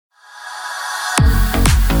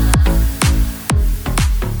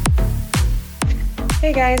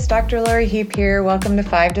Hey guys, Dr. Lori Heap here. Welcome to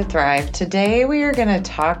 5 to Thrive. Today we are going to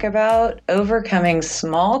talk about overcoming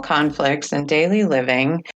small conflicts in daily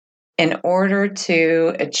living in order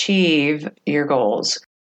to achieve your goals.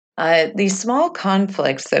 These small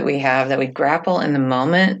conflicts that we have, that we grapple in the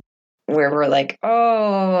moment, where we're like,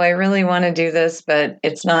 oh, I really want to do this, but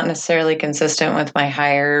it's not necessarily consistent with my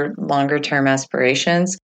higher, longer term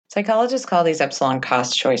aspirations. Psychologists call these epsilon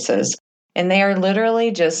cost choices. And they are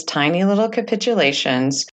literally just tiny little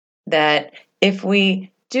capitulations that if we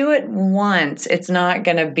do it once, it's not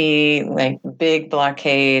going to be like big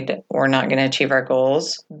blockade. We're not going to achieve our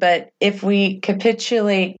goals. But if we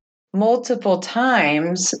capitulate multiple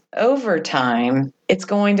times over time, it's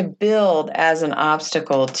going to build as an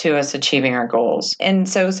obstacle to us achieving our goals. And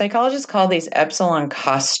so psychologists call these epsilon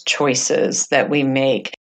cost choices that we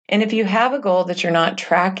make. And if you have a goal that you're not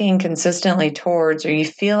tracking consistently towards, or you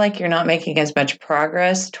feel like you're not making as much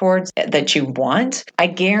progress towards that you want, I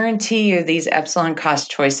guarantee you these epsilon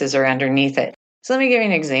cost choices are underneath it. So let me give you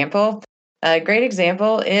an example. A great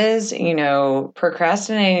example is,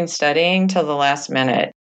 procrastinating studying till the last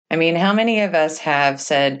minute. I mean, how many of us have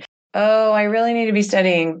said, oh, I really need to be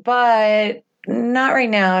studying, but not right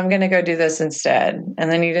now. I'm going to go do this instead.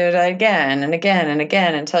 And then you do it again and again and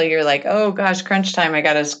again until you're like, oh gosh, crunch time. I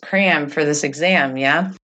got to cram for this exam.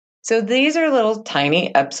 Yeah. So these are little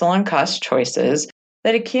tiny epsilon cost choices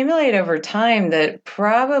that accumulate over time that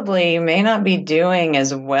probably may not be doing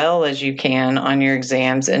as well as you can on your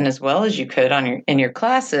exams and as well as you could in your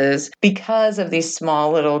classes because of these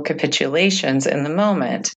small little capitulations in the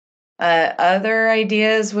moment. Other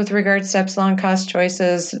ideas with regards to epsilon cost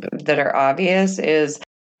choices that are obvious is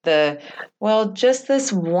just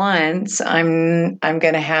this once I'm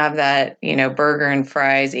going to have that, burger and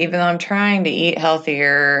fries, even though I'm trying to eat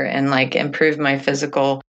healthier and like improve my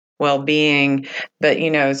physical well-being. But,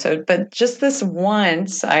 but just this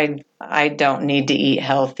once I don't need to eat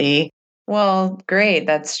healthy. Well, great.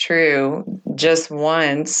 That's true. Just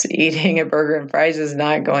once eating a burger and fries is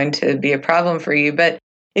not going to be a problem for you. But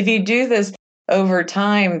if you do this over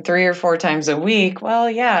time, 3 or 4 times a week, well,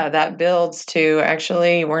 yeah, that builds to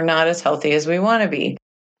actually we're not as healthy as we want to be.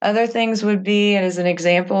 Other things would be, as an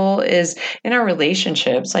example, is in our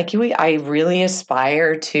relationships. I really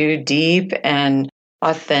aspire to deep and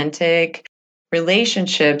authentic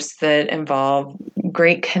relationships that involve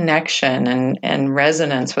great connection and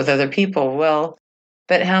resonance with other people. Well,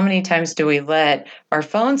 but how many times do we let our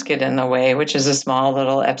phones get in the way, which is a small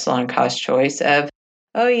little epsilon cost choice of,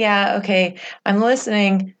 oh yeah, okay, I'm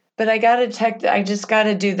listening, but I just got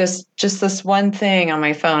to do this one thing on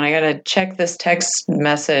my phone. I got to check this text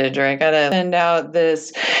message, or I got to send out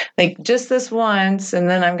this, just this once, and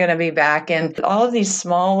then I'm going to be back. And all of these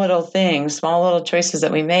small little things, small little choices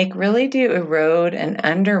that we make really do erode and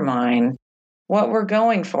undermine what we're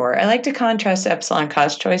going for. I like to contrast epsilon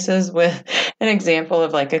cost choices with an example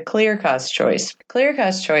of like a clear cost choice. Clear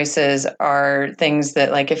cost choices are things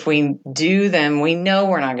that, like, if we do them, we know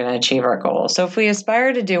we're not going to achieve our goal. So if we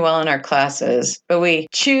aspire to do well in our classes, but we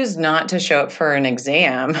choose not to show up for an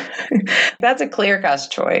exam, that's a clear cost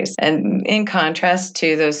choice. And in contrast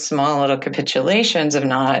to those small little capitulations of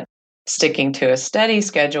not sticking to a study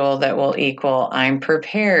schedule that will equal I'm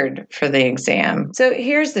prepared for the exam. So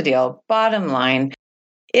here's the deal. Bottom line,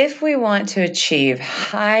 if we want to achieve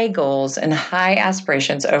high goals and high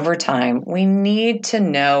aspirations over time, we need to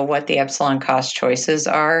know what the epsilon cost choices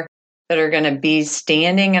are that are going to be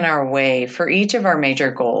standing in our way for each of our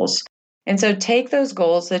major goals. And so take those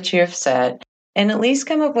goals that you have set and at least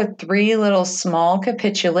come up with 3 little small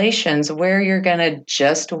capitulations where you're going to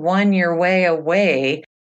just one your way away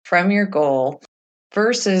from your goal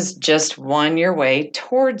versus just one your way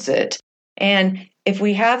towards it. And if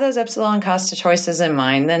we have those epsilon cost choices in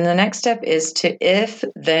mind, then the next step is to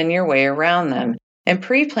then your way around them and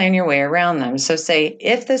pre-plan your way around them. So say,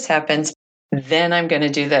 if this happens, then I'm going to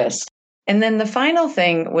do this. And then the final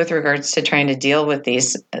thing with regards to trying to deal with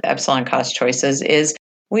these epsilon cost choices is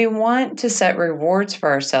we want to set rewards for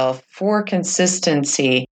ourselves for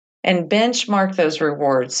consistency and benchmark those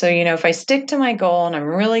rewards. So, if I stick to my goal and I'm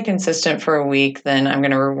really consistent for a week, then I'm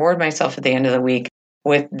going to reward myself at the end of the week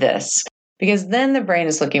with this. Because then the brain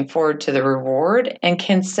is looking forward to the reward and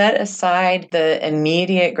can set aside the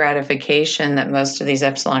immediate gratification that most of these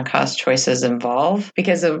epsilon cost choices involve,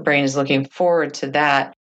 because the brain is looking forward to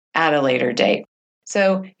that at a later date.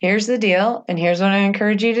 So here's the deal, and here's what I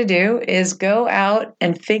encourage you to do is go out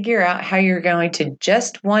and figure out how you're going to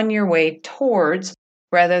just one your way towards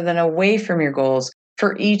rather than away from your goals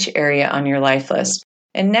for each area on your life list.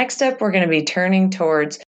 And next up, we're going to be turning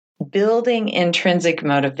towards building intrinsic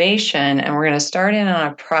motivation. And we're going to start in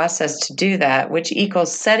on a process to do that, which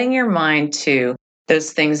equals setting your mind to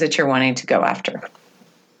those things that you're wanting to go after.